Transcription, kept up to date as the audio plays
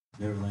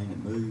everything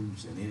that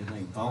moves and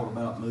anything thought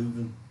about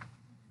moving.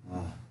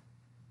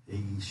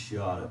 He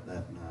shot it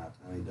that night.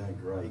 I mean, he done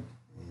great.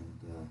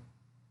 And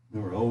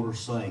remember, older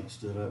saint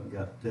stood up and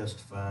got to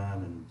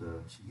testifying, and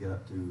she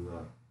got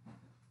to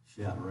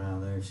shouting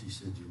around there. And she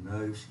said, you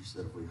know, she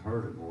said, if we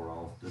heard it more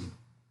often,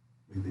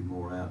 we'd be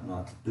more apt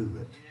not to do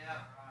it.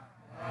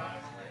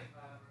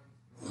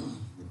 If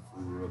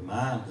we were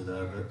reminded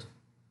of it,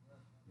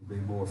 it'd be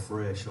more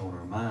fresh on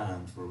our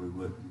minds, where we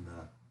wouldn't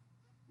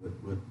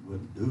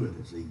do it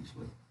as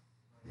easily.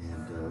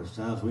 And there's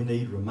times we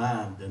need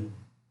reminding,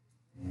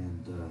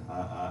 and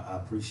I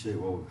appreciate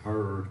what we've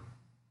heard,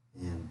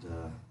 and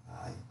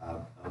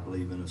I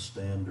believe in a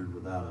standard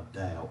without a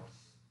doubt,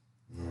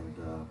 and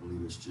I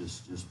believe it's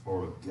just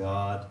part of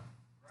God,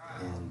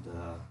 and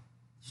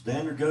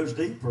standard goes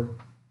deeper.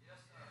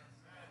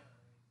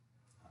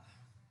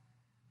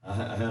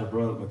 I had a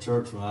brother at my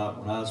church when I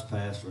was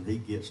pastor, and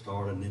he'd get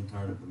started and then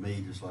turn it to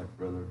me, just like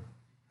Brother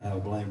Al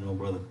blamed on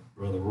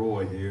Brother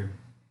Roy here.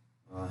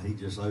 He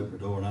just opened the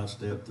door, and I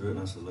stepped through it,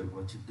 and I said, look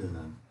what you've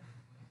done.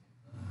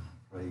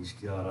 Praise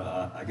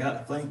God. I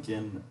got to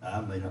thinking,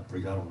 I may not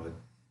preach, I don't know.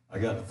 I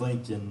got to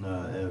thinking,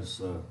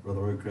 as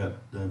Brother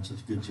O'Crap done such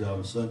a good job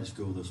in Sunday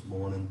school this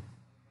morning,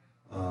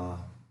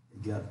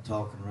 he got to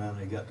talking around,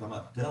 and he got talking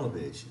about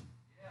television.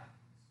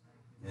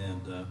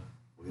 And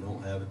we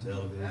don't have a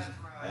television.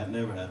 I've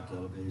never had a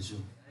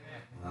television.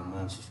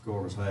 Mine's at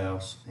Scorer's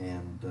house.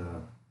 And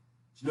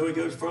you know, it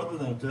goes further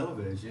than a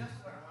television.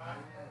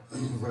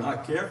 If we're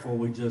not careful,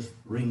 we just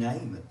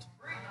rename it.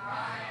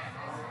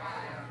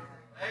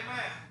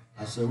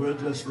 I said, we'll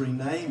just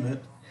rename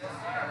it.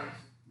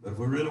 But if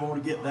we really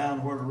want to get down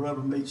to where the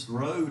rubber meets the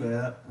road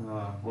at,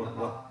 what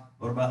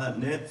about that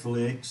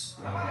Netflix?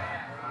 And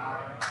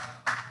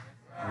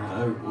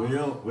I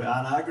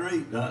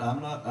agree.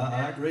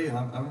 I agree.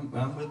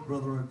 I'm with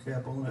Brother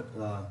O'Cap on it.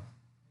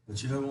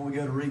 But you know, when we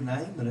go to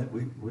renaming it,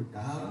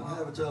 I don't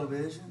have a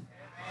television.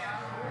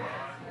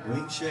 We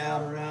can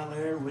shout around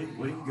there. We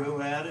can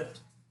go at it.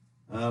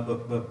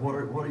 But what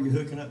are you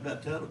hooking up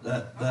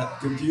that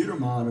computer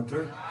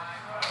monitor?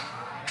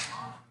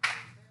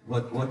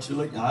 What you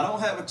looking? I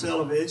don't have a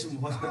television.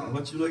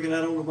 What you looking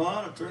at on the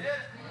monitor?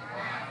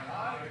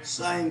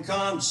 Same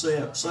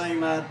concept,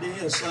 same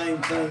idea,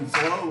 same thing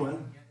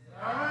flowing.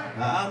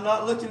 I'm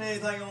not looking at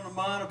anything on the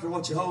monitor.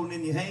 What you're holding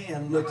in your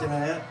hand, looking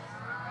at.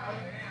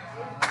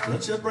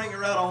 Let's just bring it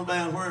right on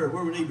down where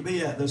we need to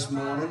be at this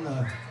morning.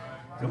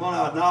 Come on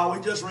out. No, we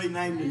just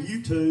renamed it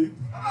YouTube.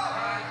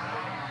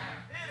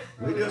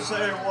 We just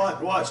say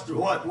watch what we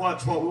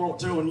want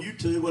to on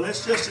YouTube. Well,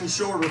 it's just in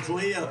shorter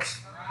clips.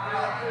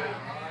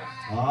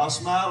 Oh,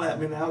 smile at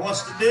me now.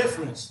 What's the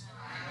difference?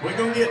 We're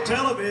going to get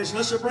television.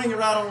 Let's just bring it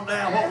right on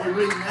down what we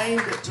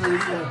renamed it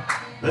to.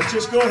 Let's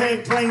just go ahead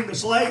and clean the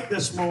slate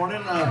this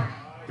morning.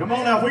 Come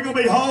on now. If we're going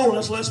to be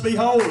holiness, let's be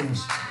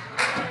holiness.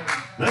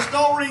 Let's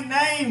don't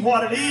rename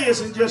what it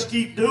is and just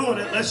keep doing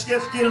it. Let's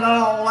just get it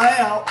all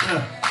out.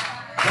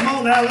 Come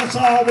on now. Let's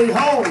all be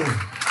holy.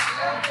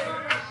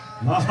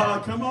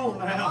 Come on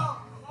now.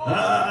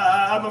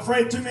 I'm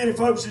afraid too many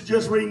folks are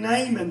just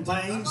renaming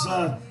things.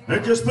 They're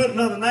just putting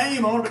another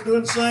name on it, but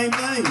doing the same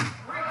thing.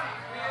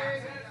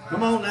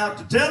 Come on now,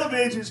 the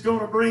television's going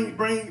to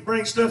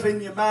bring stuff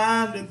in your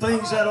mind and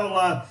things that'll.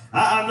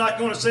 I'm not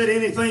going to set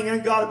anything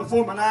ungodly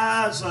before my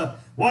eyes.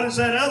 What is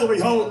that other we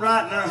hold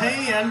right in our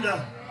hand?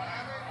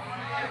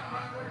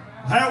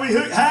 How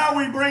are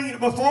we bringing it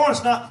before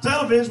us? Not the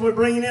television. We're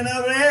bringing in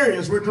other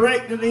areas. We're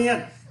directing it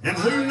in. And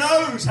who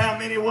knows how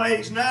many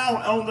ways now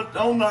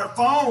on our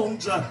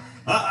phones.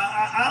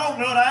 I don't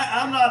know.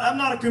 I'm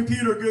not a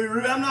computer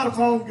guru. I'm not a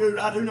phone guru.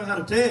 I do know how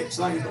to text,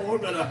 thank the Lord.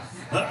 But other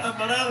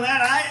than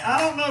that, I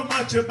don't know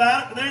much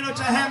about it. But there ain't no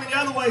telling how many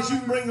other ways you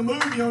can bring a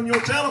movie on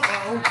your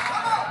telephone.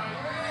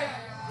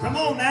 Come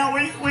on now.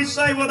 We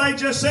say, well, they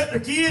just set their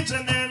kids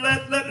in there and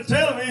let the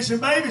television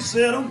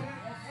babysit them.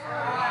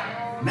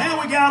 Now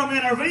we got them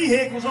in our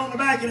vehicles on the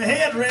back of the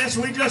headrest.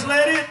 We just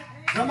let it.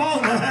 Come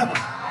on now.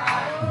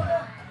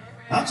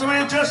 I'm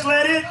saying just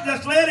let it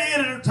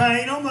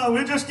entertain them.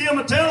 We'll just give them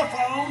a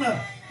telephone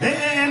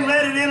and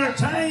let it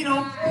entertain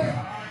them.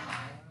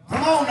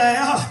 Come on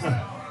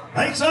now.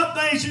 Hey, some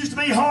things used to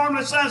be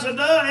harmless as a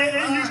dove. It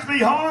used to be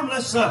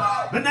harmless.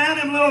 But now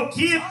them little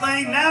kid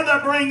things, now they're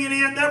bringing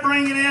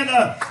in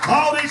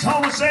all these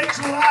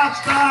homosexual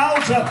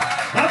lifestyles.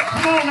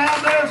 Come on now,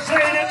 they're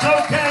saying it's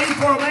okay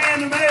for a man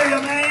to marry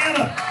a man,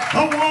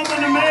 a woman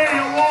to marry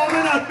a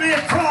woman, a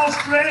big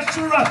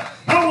cross-dresser.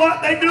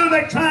 What they do,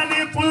 they're trying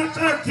to influence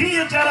their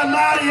kids at a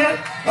mighty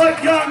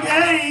young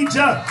age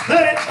that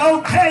it's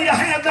okay to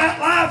have that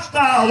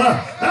lifestyle.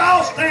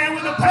 I'll stand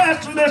with the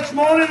pastor this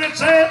morning and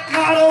say it's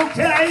not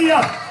okay.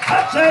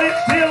 I said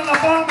it's still an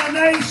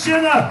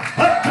abomination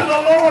to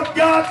the Lord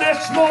God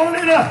this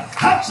morning.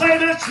 I'd say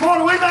this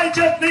morning we may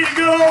just need a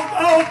good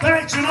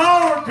old-fashioned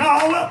altar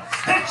call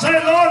and say,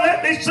 Lord,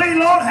 let me see,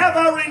 Lord, have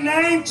I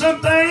renamed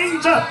some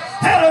things?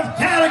 Have I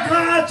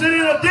categorized it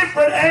in a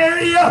different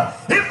area?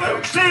 If it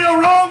was still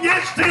wrong,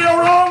 it's still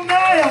wrong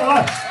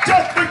now.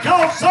 Just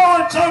because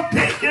so-and-so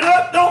picked it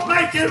up don't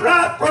make it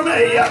right for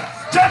me.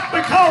 Just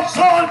because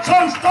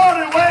so-and-so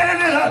started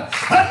wearing it,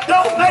 that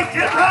don't make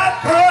it right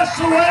for us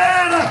to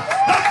wear it.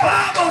 The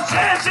Bible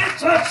says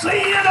it's a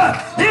sin.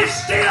 It's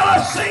still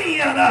a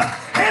sin.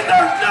 And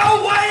there's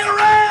no way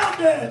around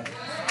it.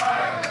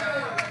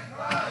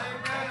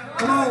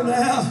 Come on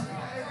now.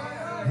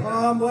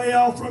 Oh, I'm way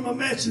off from a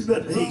message,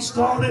 but he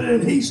started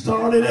it and he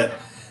started it.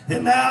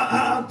 And now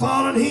I'm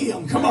following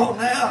him. Come on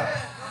now.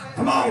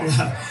 Come on.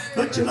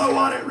 But you know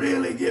what? It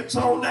really gets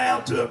on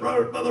down to it,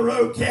 Brother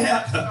Road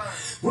Cat.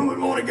 When we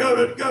want to go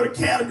to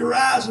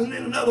categorizing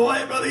in another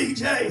way, Brother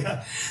E.J.,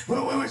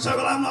 when we say,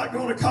 well, I'm not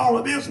going to call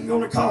it this, I'm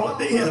going to call it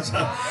this.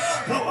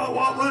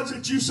 What was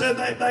it you said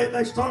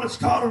they started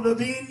calling it a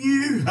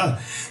venue?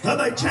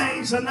 They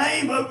changed the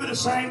name of it, the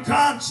same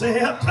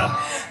concept.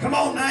 Come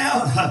on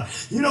now.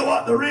 You know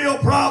what the real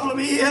problem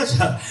is?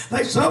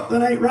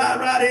 Something ain't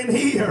right in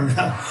here.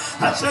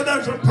 I said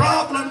there's a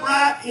problem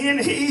right in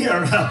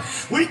here.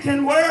 We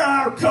can wear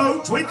our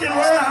coats, we can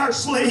wear our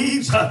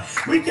sleeves,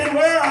 we can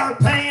wear our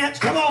pants.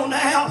 Come on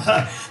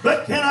now.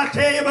 But can I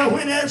tell you, but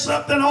when there's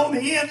something on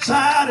the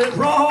inside is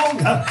wrong,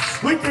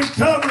 we can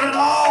cover it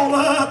all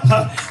up.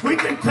 We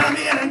can come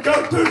in and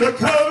go through the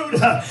code.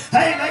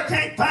 Hey, they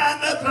can't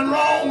find nothing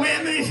wrong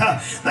with me.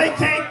 They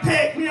can't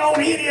pick me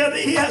on any of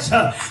this.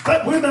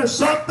 But when there's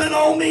something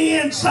on the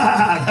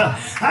inside,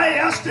 hey,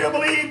 I still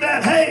believe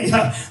that, hey,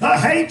 a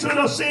hatred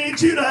will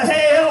send you to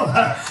hell.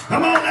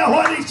 Come on now,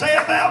 what did he say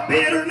about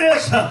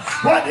bitterness?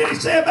 What did he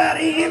say about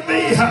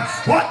envy?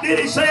 What did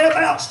he say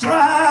about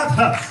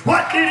strife?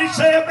 What did he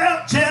say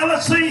about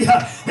jealousy?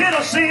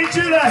 It'll send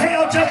you to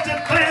hell just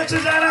as fast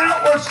as that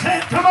outward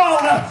standard. Come on,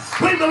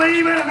 we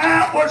believe in an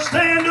outward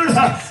standard,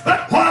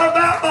 but what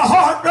about the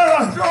heart,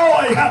 Brother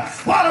Joy?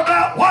 What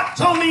about what's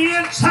on the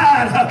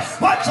inside?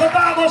 What's the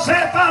Bible say?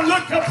 If I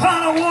look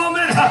upon a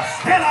woman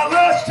and I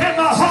lust in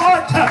my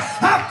heart,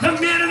 I've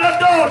committed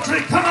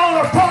adultery. Come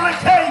on, or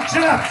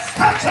fornication.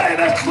 I say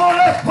this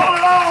morning, let's pull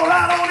it all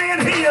right on in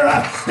here.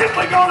 If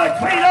we're going to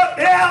clean up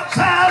the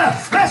outside,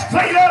 let's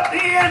clean up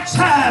the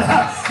inside.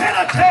 And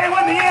I tell you,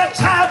 when the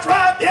inside's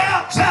right, the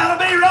outside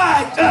will be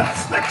right.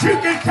 But you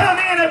can come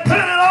in and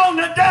put it on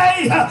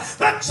today,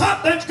 but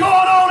something's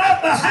going on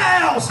at the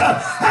house.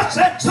 I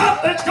said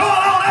something's going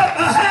on at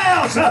the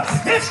house.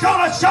 It's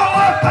going to show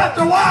up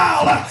after a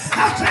while.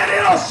 I said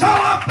it'll show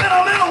up in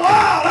a little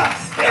while.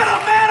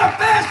 It'll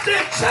manifest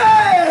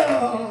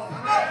itself.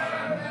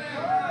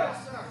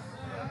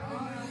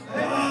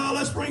 Oh,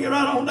 let's bring it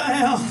right on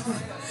down.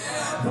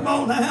 Come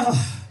on now.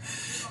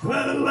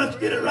 Well, let's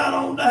get it right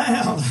on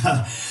down.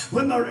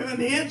 When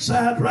the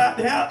inside's right,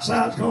 the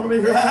outside's going to be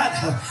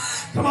right.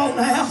 Come on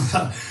now.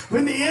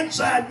 When the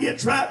inside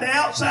gets right, the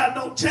outside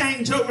don't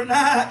change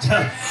overnight.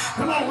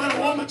 Come on, when a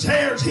woman's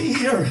hair's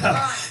here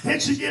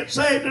and she gets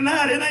saved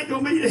tonight, it ain't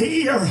going to be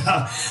here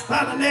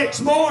by the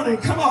next morning.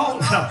 Come on.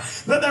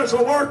 But there's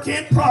a work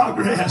in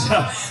progress.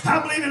 I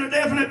believe in a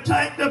definite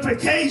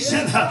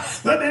sanctification,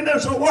 but then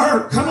there's a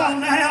work. Come on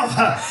now.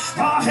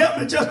 Oh, help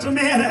me just a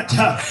minute.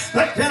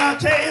 But can I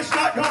tell you, it's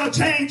not going to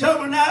change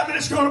overnight, but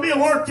it's going to be a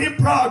work in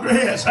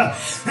progress.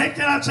 And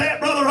can I say it,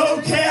 Brother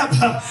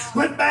O'Cap,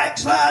 when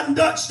backsliding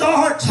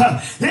starts,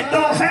 it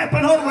don't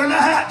happen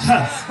overnight,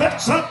 but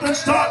something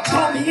starts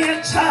on the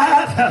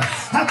inside.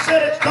 I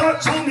said it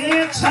starts on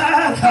the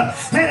inside,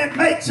 and it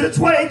makes its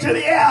way to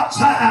the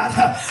outside.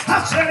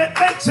 I said it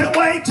makes its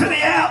way to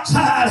the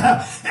outside.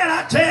 And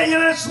I tell you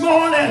this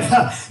morning,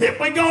 if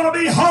we're going to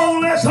be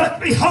homeless,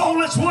 let's be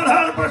homeless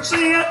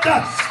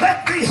 100%.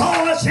 Let's be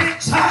homeless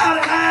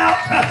inside and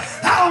out.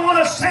 I don't want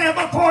to stand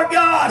before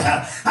God.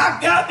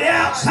 I've got the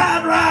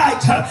outside right,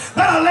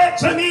 but I let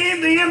some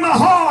envy in my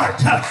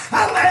heart.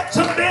 I let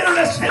some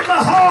bitterness in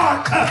my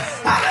heart.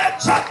 I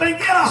let something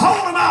get a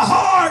hold of my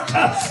heart.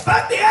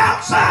 But the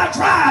outside's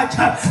right,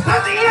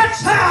 but the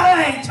inside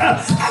ain't.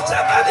 I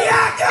said, but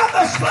I got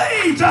the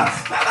sleeves,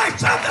 but there's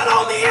something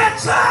on the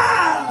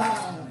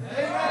inside.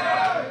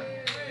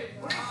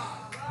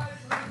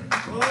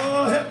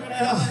 Oh, help me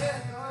now.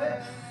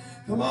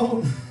 Come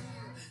on.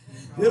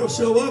 It'll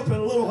show up in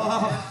a little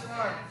while.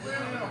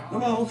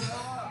 Come on.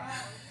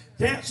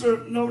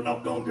 Cancer, no,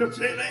 don't just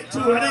say it ain't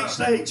 2, it ain't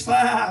stage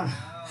 5.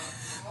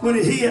 When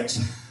it hits,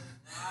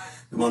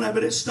 come on now,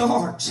 but it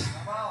starts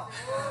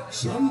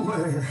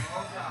somewhere.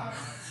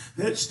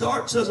 It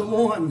starts as a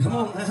 1, come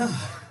on now.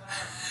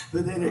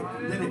 But then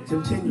it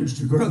continues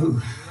to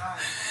grow.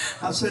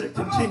 I said it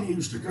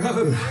continues to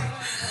grow.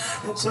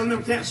 And some of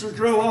them cancers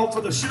grow off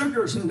of the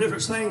sugars and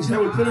different things that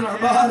we put in our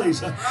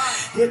bodies.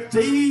 It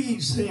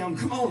feeds them.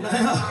 Come on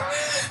now.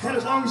 And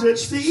as long as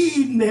it's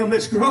feeding them,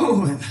 it's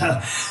growing.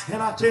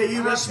 And I tell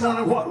you this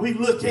morning, what we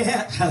look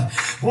at,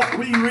 what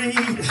we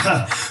read,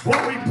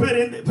 what we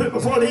put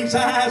before these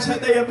eyes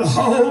that they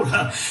behold,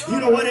 you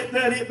know what it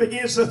does? It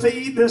begins to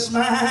feed this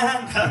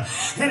mind.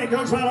 And it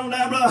goes right on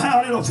down, Brother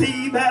Howell, it'll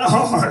feed that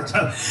heart.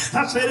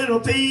 I said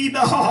it'll feed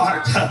the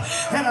heart.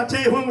 And I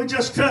tell you, when we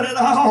just cut it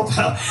off,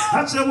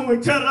 I said when we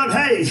cut it off,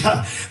 hey,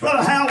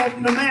 Brother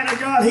Howell, the man of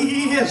God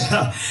he is,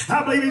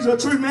 I believe he's a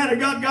true man of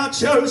God. God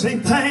shows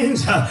him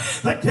things.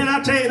 But can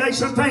I tell you, there's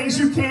some things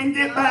you can't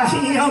get by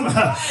him.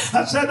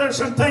 I said there's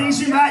some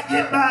things you might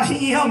get by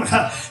him,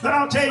 but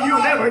I'll tell you,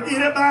 you'll never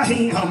get it by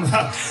him.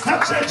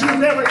 I said you'll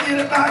never get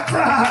it by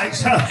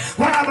Christ.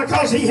 Why?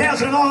 Because he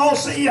has an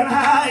all-seeing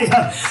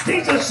eye.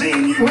 He's just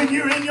seeing you when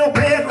you're in your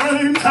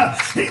bedroom.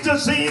 He's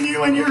just seeing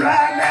you when you're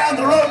riding down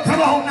the road.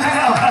 Come on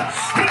now.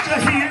 He's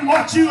just hearing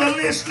what you are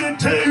listening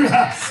to.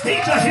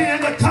 He's just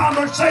hearing the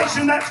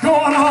conversation that's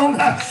going on.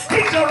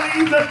 He's just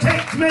reading the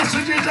text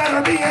messages that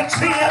are being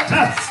sent.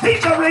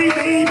 He's just reading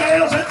the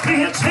emails that's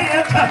being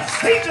sent.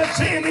 He's just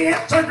seeing the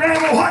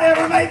Instagram or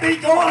whatever may be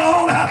going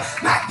on.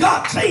 My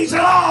God sees it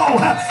all.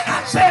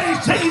 I said he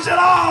sees it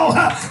all.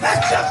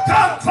 Let's just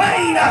come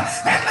clean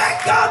and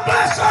let God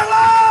bless our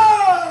Lord.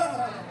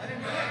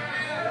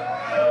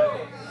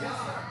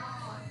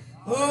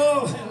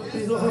 Oh, help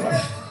me,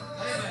 Lord.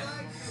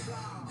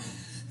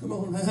 Come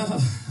on now.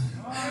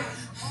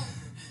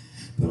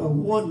 But I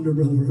wonder,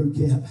 Brother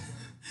Rocap,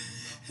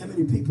 how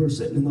many people are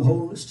sitting in the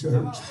holiness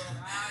church?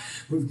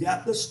 We've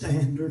got the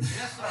standard.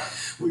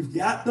 We've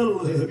got the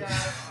look.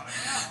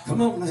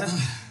 Come on now.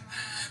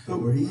 But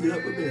we're eat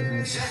up with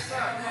bitterness.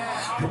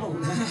 Come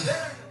on now.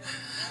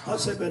 I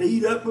said, but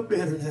eat up with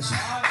bitterness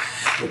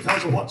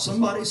because of what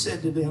somebody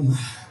said to them,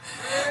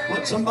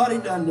 what somebody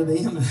done to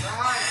them.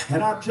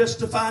 And I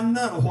justify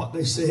none of what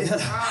they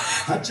said.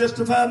 I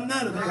justify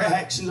none of their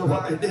actions or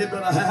what they did,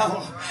 Brother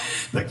Howell.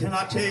 But can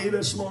I tell you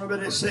this morning,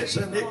 but it sits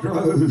and it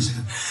grows.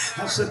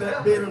 I said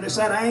that bitterness,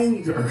 that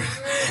anger.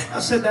 I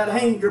said that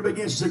anger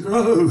begins to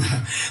grow.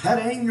 That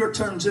anger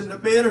turns into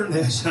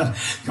bitterness.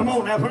 Come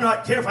on now, if we're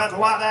not careful,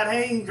 why that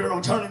anger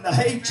will turn into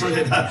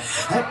hatred.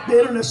 That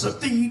bitterness will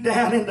feed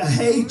down into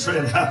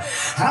hatred.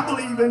 I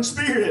believe in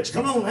spirits.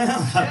 Come on now.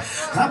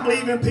 I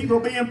believe in people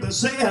being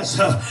possessed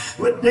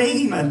with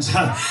demons.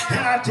 And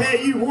I tell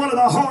you, one of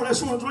the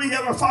hardest ones we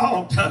ever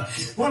fought,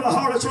 one of the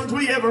hardest ones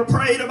we ever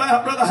prayed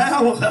about, Brother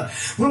Howell,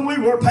 when we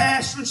were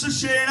pastors and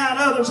sharing out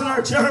others in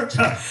our church,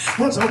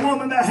 was a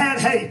woman that had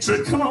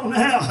hatred. Come on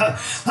now.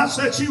 I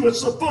said she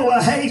was so full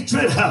of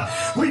hatred.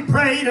 We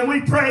prayed and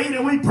we prayed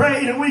and we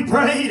prayed and we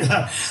prayed.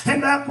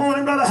 And that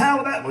morning, Brother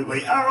Howell,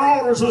 our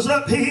altars was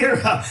up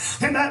here.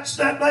 And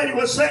that lady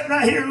was sitting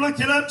right here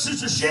looking up.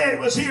 Sister Sherry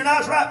was here and I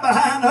was right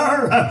behind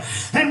her.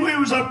 And we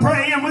was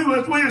praying. We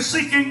was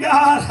seeking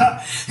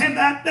God. And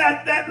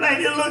that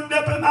lady looked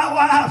up at my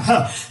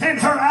wife and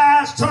her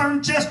eyes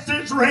turned just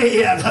as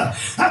red.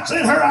 I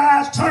said her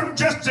eyes turned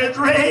just as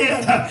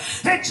red.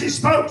 And she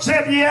spoke,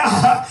 said,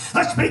 yeah.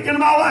 Speaking to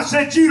my wife,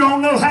 said, you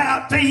don't know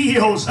how it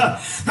feels.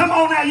 Come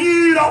on now,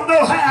 you don't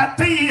know how it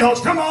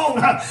feels. Come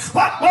on.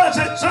 What was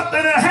it?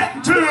 Something that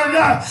happened to her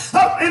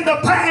up in the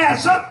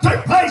past. Something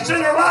took place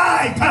in her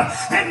life.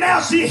 And now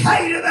she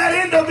hated that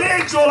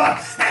individual.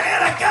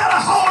 And it got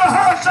a hold of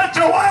her such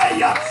a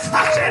way.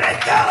 I said it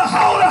got a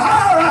hold of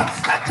her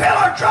until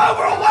it drove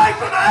her away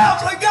from the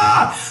house of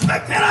God.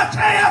 But can I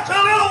tell you, after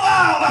a little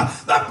while,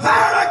 the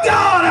power of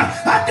God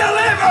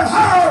delivered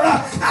her.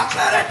 I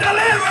said it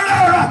delivered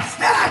her.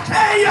 And I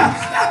tell you,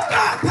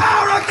 the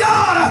power of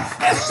God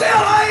is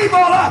still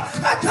able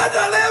to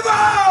deliver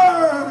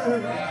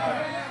her.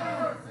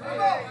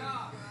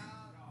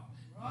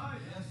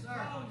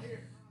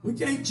 We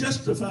can't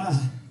justify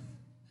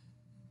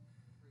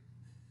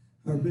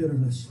our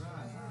bitterness.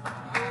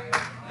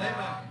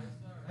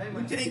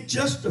 We can't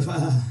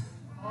justify.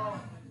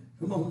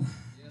 Come on.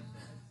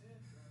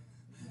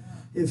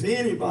 If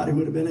anybody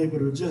would have been able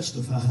to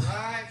justify,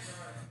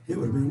 it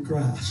would have been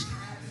Christ.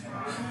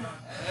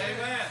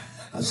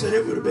 I said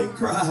it would have been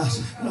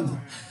Christ.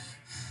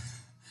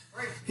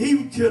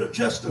 He could have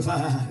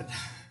justified it.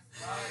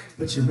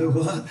 But you know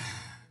what?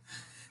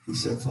 He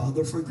said,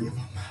 Father, forgive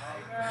them.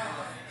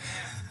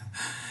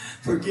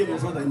 Forgive them,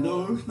 for they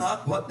know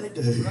not what they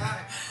do.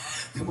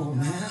 Come on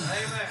now.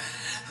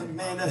 A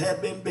man that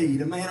had been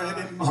beat, a man that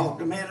had been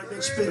mocked, a man that had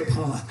been spit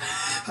upon,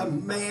 a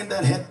man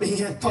that had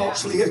been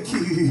falsely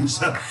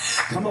accused.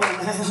 Come on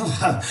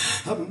now.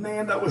 A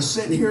man that was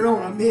sent here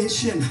on a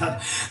mission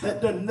that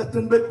done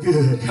nothing but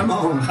good. Come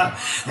on.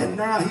 And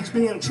now he's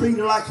being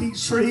treated like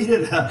he's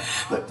treated.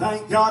 But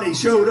thank God he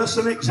showed us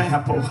an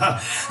example.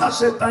 I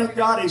said thank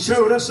God he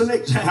showed us an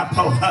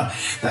example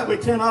that we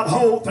cannot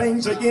hold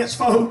things against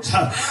folks.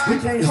 We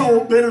can't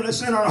hold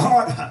bitterness in our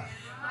heart.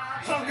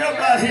 Don't go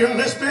right here with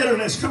this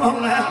bitterness. Come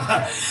on now.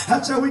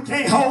 I said we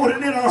can't hold it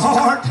in our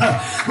heart.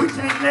 We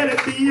can't let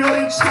it be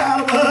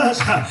inside of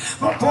us.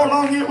 For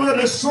long it will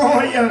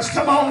destroy us.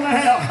 Come on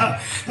now.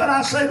 But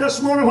I say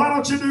this morning, why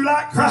don't you do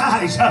like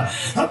Christ?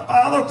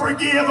 Father,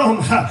 forgive them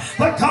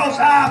because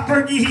I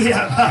forgive.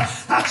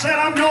 I said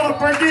I'm going to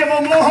forgive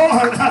them,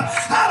 Lord.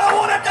 I don't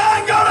want to die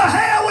and go to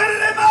hell with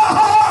it in my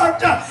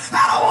heart.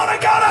 I don't want to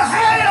go to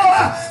hell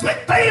with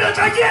feelings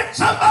against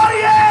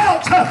somebody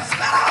else. But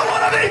I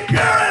want to be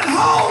pure and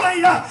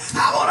holy.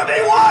 I want to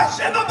be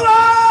washed in the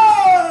blood.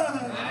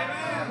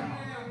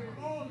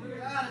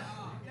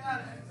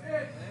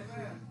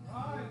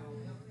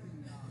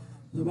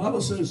 The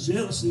Bible says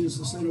jealousy is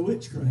the sin of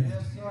witchcraft.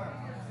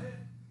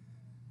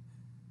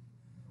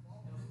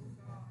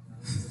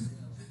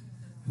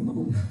 Come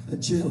on, a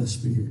jealous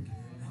spirit.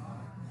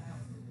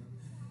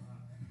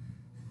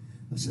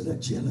 I said that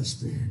jealous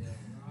spirit.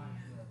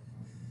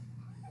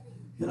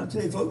 And I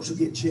tell you, folks will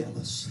get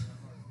jealous.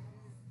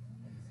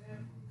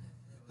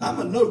 I'm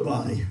a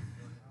nobody.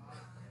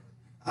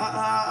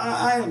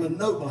 I am a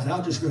nobody.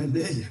 I'll just go ahead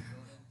and tell you.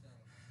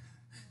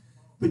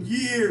 But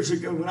years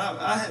ago, when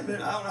I don't know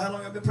how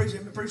long I've been preaching.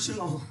 I've been preaching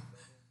too long.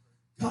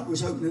 God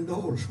was opening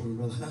doors for me,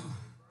 Brother Hal.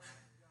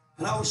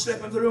 And I was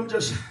stepping through them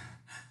just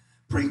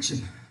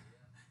preaching.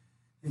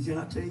 And can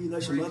I tell you,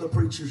 there's some other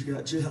preachers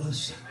got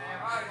jealous.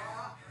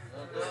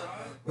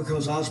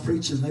 Because I was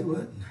preaching, they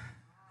wouldn't.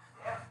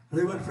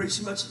 They wouldn't preach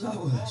as much as I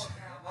was.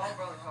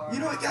 You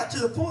know, it got to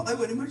the point they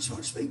wouldn't even want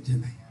to speak to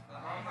me.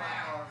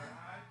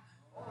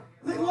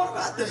 I mean, what am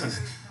I doing?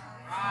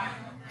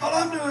 All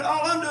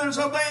I'm doing is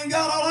obeying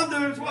God. All I'm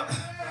doing is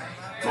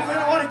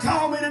fulfilling what He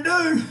called me to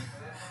do.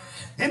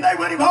 And they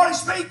wouldn't even hardly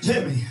speak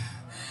to me.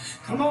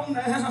 Come on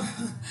now.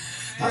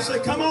 I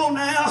said, come on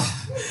now.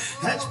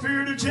 That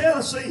spirit of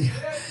jealousy.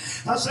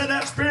 I said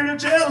that spirit of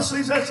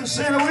jealousy, that's a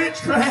sin of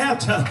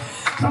witchcraft.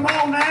 Come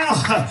on now.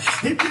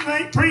 If you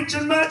ain't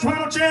preaching much, why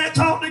don't you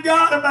talk to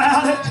God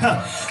about it?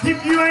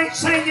 If you ain't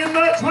singing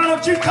much, why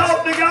don't you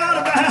talk to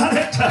God about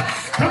it?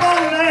 Come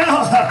on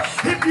now.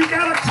 If you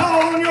got a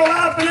call on your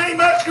life and ain't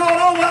much going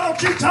on, why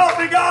don't you talk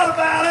to God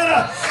about it?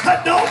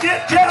 Don't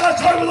get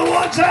jealous over the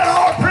ones that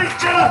are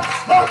preaching.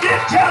 Don't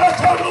get jealous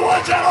over the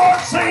ones that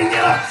are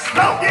singing.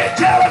 Don't get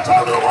jealous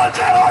over the ones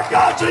that are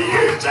God's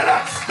using.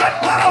 But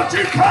why don't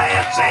you pray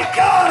and seek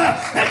God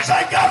and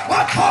say, God,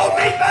 what called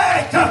me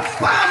back?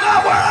 Why am I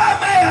where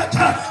I'm at?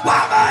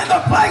 Why am I in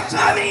the place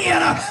I'm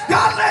in?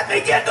 God, let me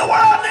get to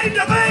where I need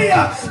to be.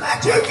 That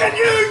you can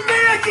use me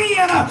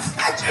again.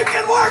 That you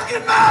can work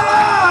in my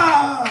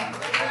life.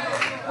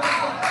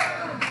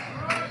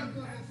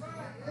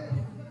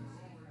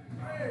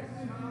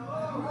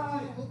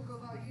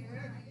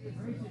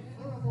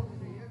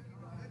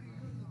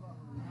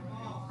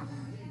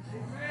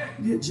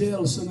 Get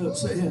jealous and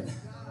upset.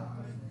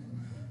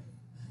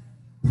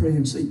 Pray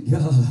and seek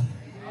God.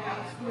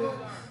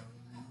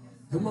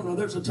 Come on, now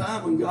there's a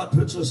time when God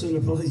puts us in a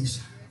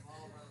place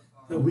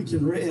that we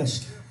can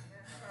rest,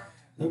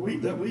 that we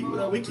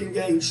can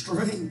gain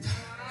strength.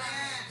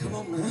 Come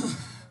on now.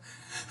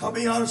 I'll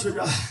be honest with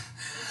you.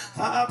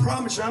 I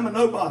promise you, I'm a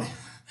nobody.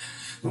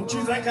 Don't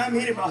you think I'm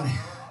anybody?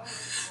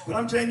 But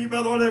I'm telling you,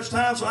 brother, there's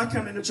times when I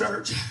come into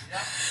church.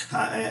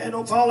 I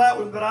don't fall out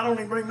with it, but I don't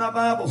even bring my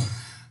Bible.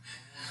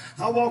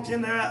 I walk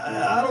in there,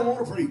 I don't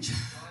want to preach.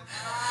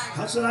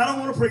 I said, I don't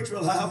want to preach,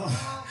 Brother Hal.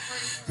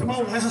 Come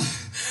on now.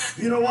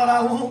 You know what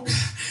I want?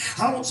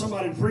 I want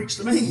somebody to preach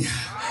to me.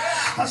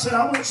 I said,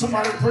 I want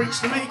somebody to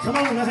preach to me. Come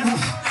on now.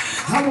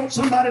 I want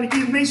somebody to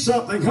give me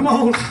something. Come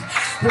on.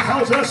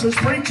 Because us as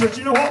preachers,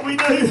 you know what we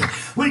do?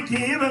 We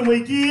give and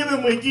we give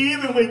and we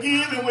give and we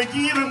give and we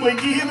give and we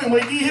give and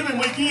we give and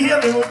we give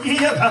and we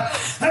give.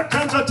 There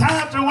comes a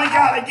time when we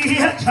gotta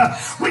get,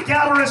 we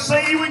gotta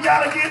receive, we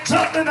gotta get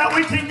something that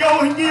we can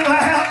go and give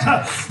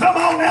out. Come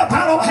on now, if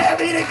I don't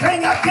have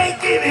anything, I can't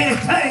give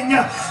anything.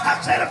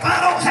 I said if I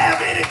don't have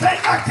anything,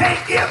 I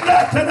can't give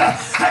nothing.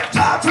 There's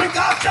times when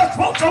God just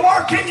wants to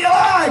work in your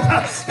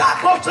life. God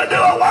wants to do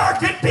a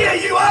work and fill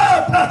you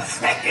up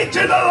and get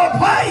you to a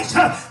place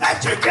that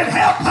you can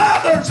help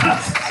others,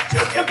 that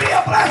you can be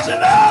a blessing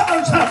to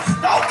others.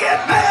 Don't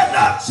get mad and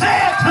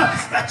upset,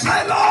 but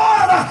say,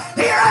 Lord,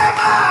 here am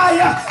I.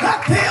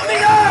 Fill me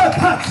up,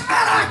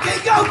 and I can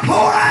go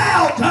pour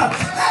out and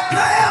to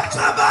help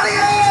somebody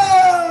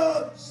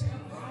else.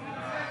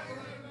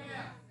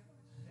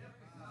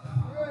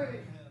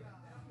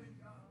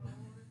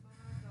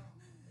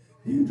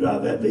 You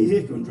drive that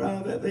vehicle, and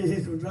drive that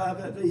vehicle,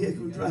 drive that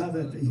vehicle, drive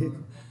that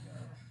vehicle.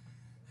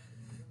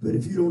 But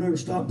if you don't ever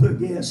stop and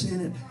put gas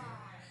in it,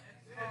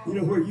 you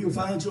know where you'll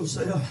find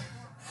yourself?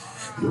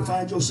 You'll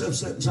find yourself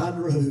sitting beside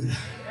the road.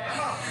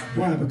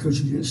 Why?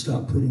 Because you didn't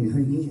stop putting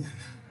anything in.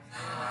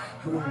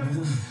 Come on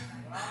now.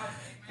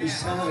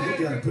 It's time we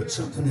got to put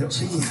something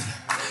else in.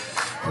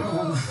 Come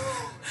on.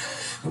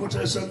 I'm going to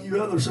tell some of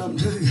you others something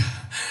too.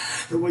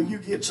 The way you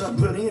get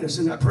something put in is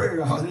in that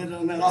prayer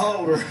on that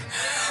altar.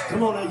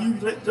 Come on now, you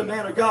let the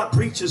man of God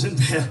preaches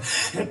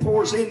and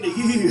pours into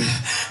you,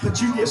 but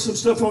you get some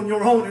stuff on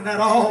your own in that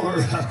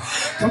altar.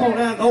 Come on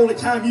now, the only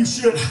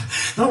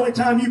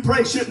time you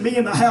pray shouldn't be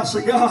in the house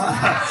of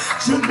God.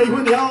 Shouldn't be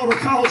when the altar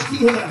calls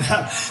in.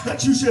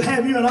 That you should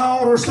have you an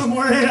altar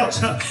somewhere else.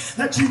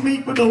 That you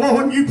meet with the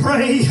Lord and you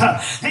pray,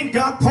 and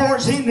God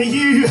pours into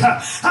you.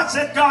 I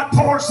said, God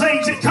pours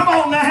things in. Come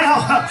on now.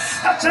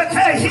 I said,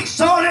 hey, He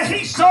started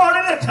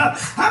it.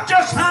 I'm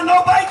just trying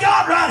to obey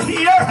God right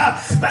here.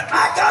 But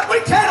my God, we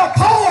can't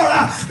afford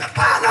to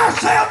find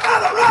ourselves by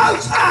the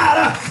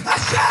roadside.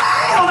 Shut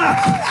down.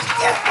 Let's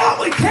get what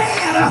we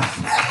can. And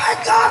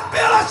let God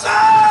fill us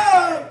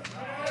up.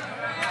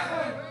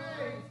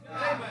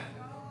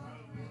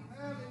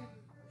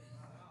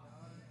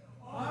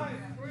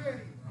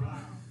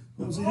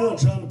 What's He doing?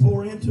 Trying to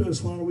pour into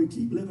us. Why don't we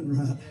keep living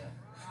right?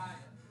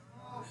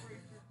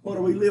 Why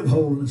do we live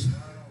holiness?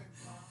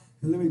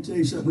 And let me tell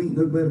you something, we ain't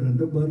no better than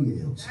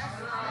nobody else.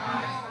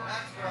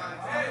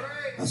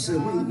 I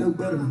said, we ain't no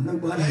better than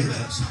nobody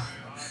else.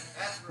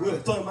 We'll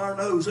thumb our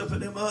nose up at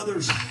them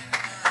others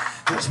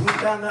that's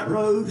went down that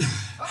road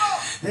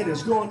and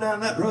it's going down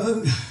that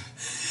road.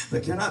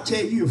 But can I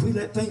tell you, if we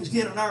let things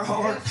get in our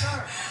heart,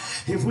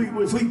 if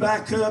we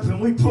back up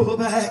and we pull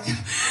back,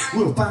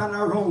 we'll find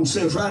our own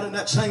selves right in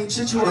that same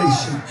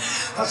situation.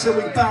 I said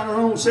we can find our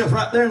own self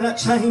right there in that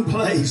same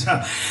place.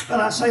 But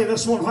I say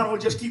this one, why don't we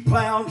just keep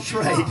plowing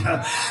straight?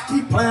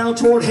 Keep plowing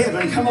toward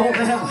heaven. Come on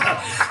now.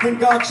 When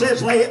God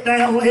says lay it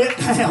down, lay it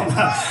down.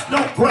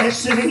 Don't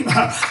question Him.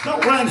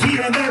 Don't run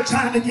here and there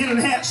trying to get an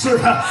answer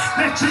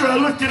that you're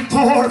looking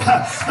for.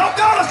 Don't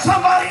go to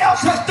somebody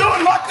else that's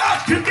doing what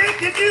God's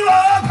convicted you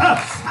of.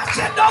 I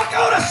said don't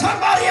go to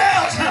somebody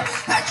else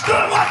that's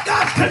doing what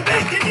God's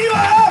convicted you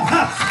of.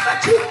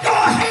 But you go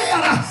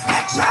ahead and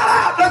shout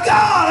out to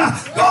God.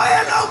 Go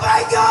ahead and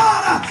obey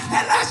God.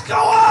 And let's go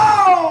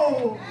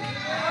on.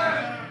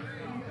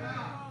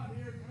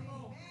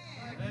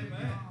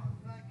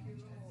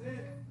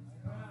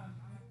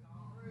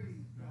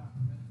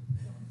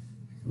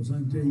 Because I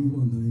can tell you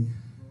one thing.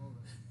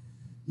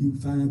 You can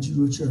find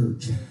you a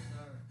church.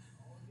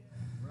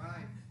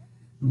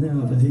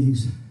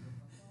 Nowadays,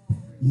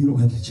 you don't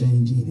have to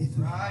change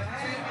anything.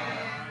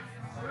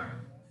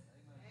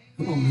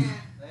 Come on, man.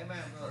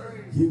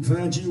 You can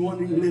find you one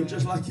who can live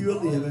just like you're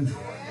living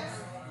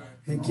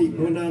and keep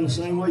going down the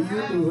same way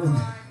you're doing.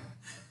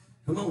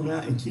 Come on now,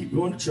 and keep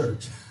going to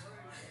church.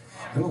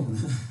 Come on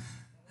now.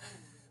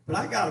 But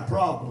I got a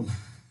problem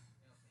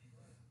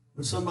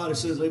when somebody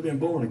says they've been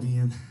born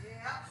again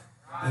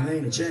and they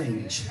ain't a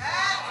change.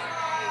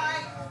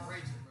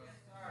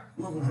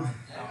 Come on now.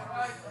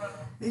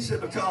 He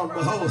said, because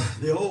behold,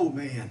 the old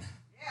man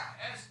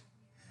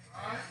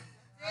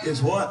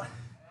is what?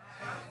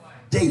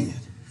 Dead.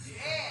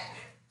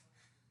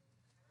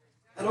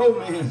 That old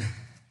man,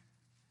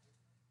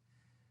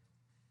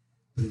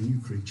 but a new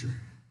creature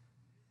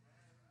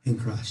in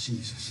Christ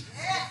Jesus.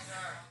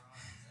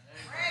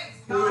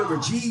 Whoever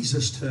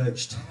Jesus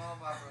touched,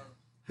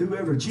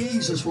 whoever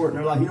Jesus worked in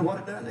their life, you know what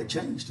it done? They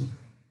changed them.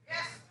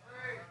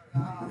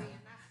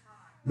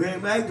 Mary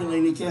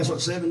Magdalene, He cast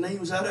what, 7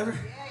 demons out of her?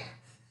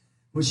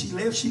 When she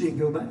left, she didn't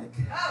go back.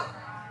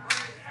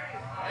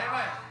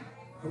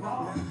 Come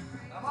on, man.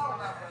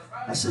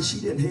 I said she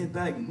didn't head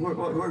back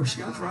where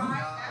she got from.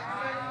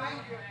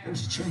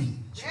 There's a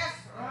change.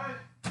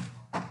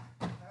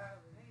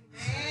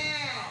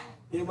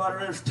 Anybody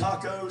ready for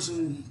tacos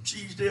and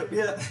cheese dip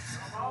yet?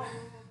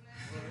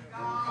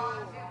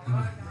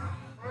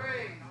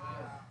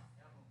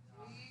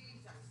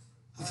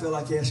 I feel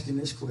like asking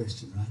this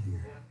question right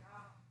here.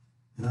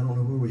 And I don't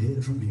know where we're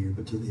headed from here,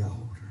 but to the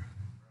altar.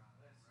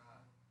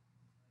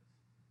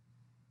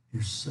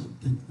 There's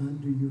something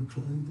under your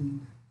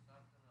clothing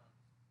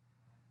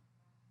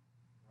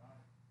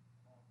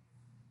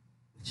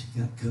that you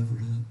got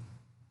covered up.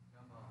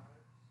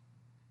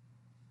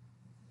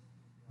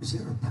 Is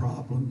there a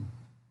problem?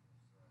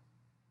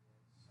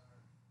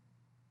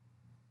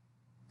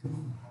 Come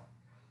on.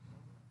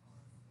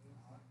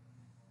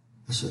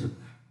 I said,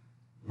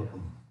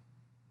 uh-oh.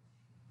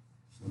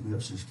 Somebody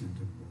else just came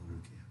to me.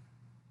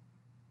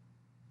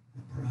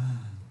 That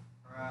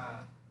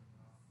pride.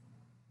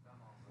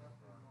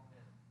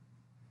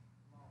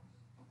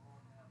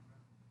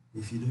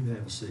 If you do have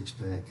a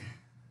 6-pack,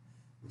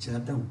 which I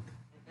don't.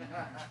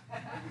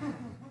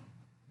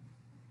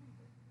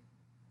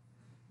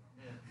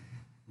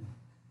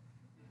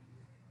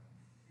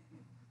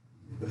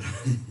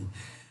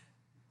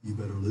 You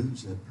better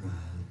lose that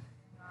pride.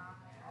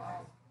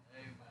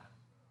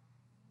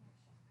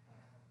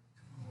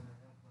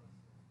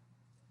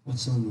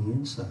 What's on the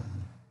inside?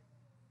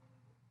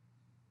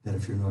 That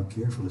if you're not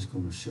careful, it's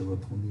going to show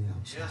up on the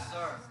outside. Yes,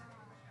 sir.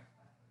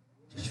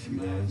 Just a few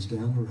days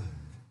down the road.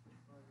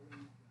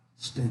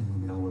 Standing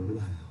on the all over the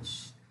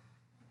house.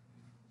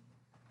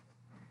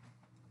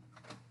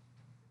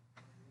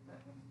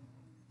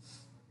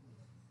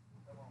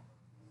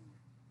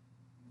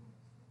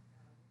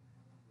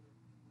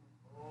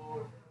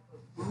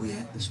 Where are we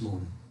at this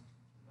morning?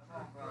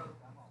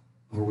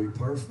 Are we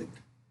perfect?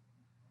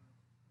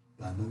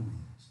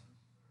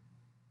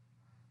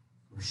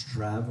 We're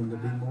striving to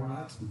be more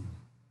like Him.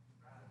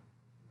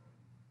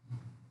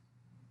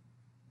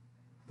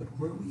 But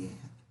where are we at?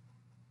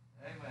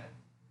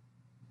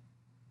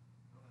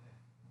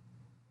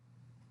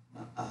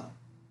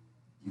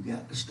 You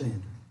got the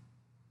standard.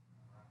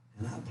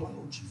 And I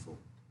applaud you for it.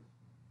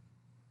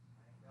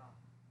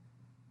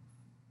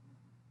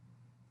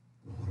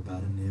 But what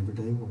about in the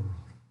everyday world?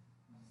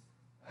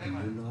 And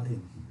you're not in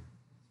here.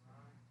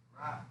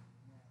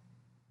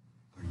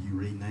 Are you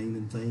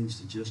renaming things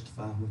to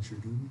justify what you're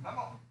doing?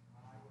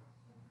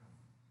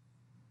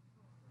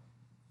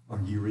 Are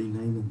you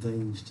renaming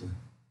things to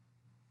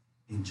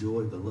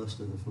enjoy the lust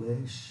of the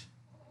flesh,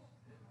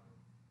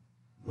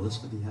 the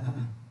lust of the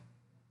eye?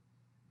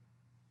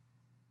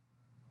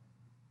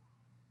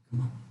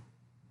 Come on.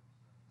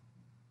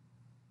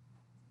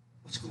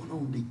 What's going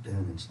on deep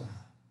down inside?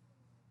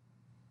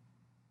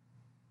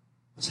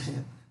 What's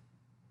happening?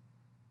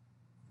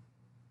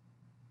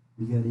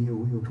 You got ill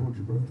will towards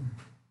your brother?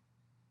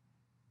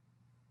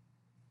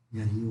 You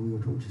got ill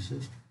will towards your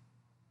sister?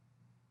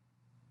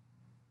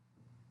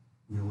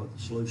 You know what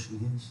the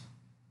solution is?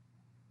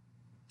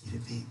 Get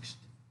it fixed.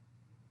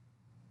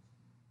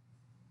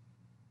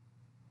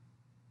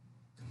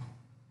 Come on.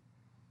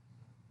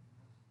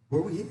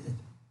 Where are we headed?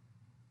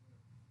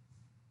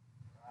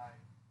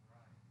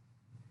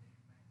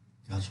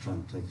 God's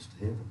trying to take us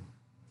to heaven.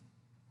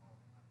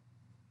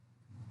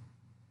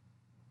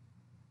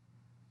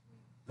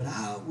 But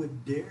I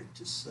would dare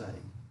to say,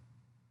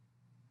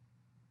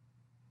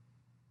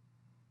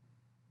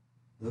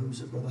 those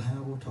that Brother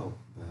Howell talked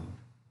about,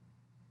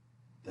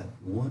 that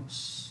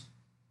once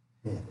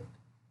had it,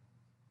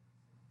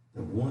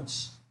 that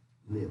once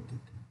lived it,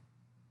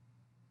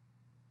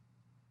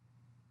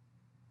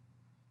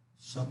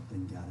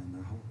 something got in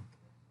their heart.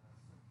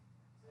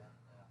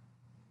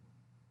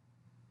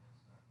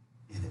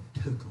 And it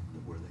took them to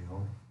where they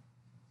are.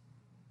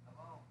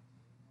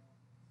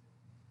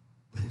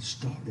 But it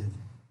started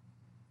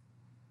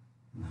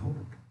in the heart.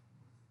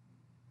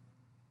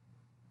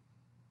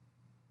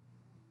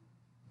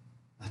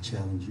 I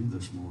challenge you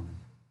this morning.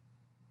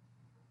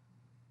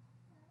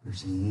 If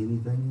there's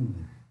anything in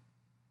there,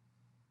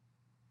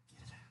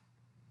 get it out.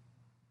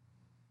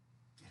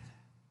 Get it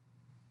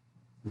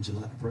out. Would you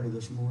like to pray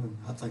this morning?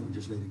 I think we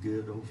just need a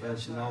good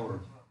old-fashioned altar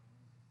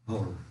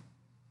call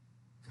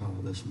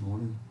this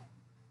morning.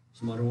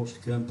 Somebody wants to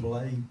come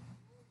play,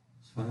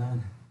 it's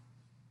fine.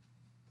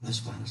 Let's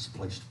find us a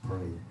place to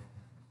pray.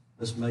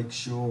 Let's make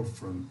sure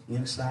from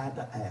inside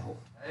to out,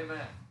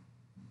 amen,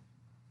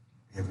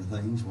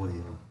 everything's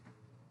well.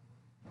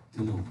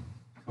 Come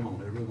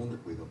on, everyone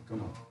that will.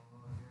 Come on.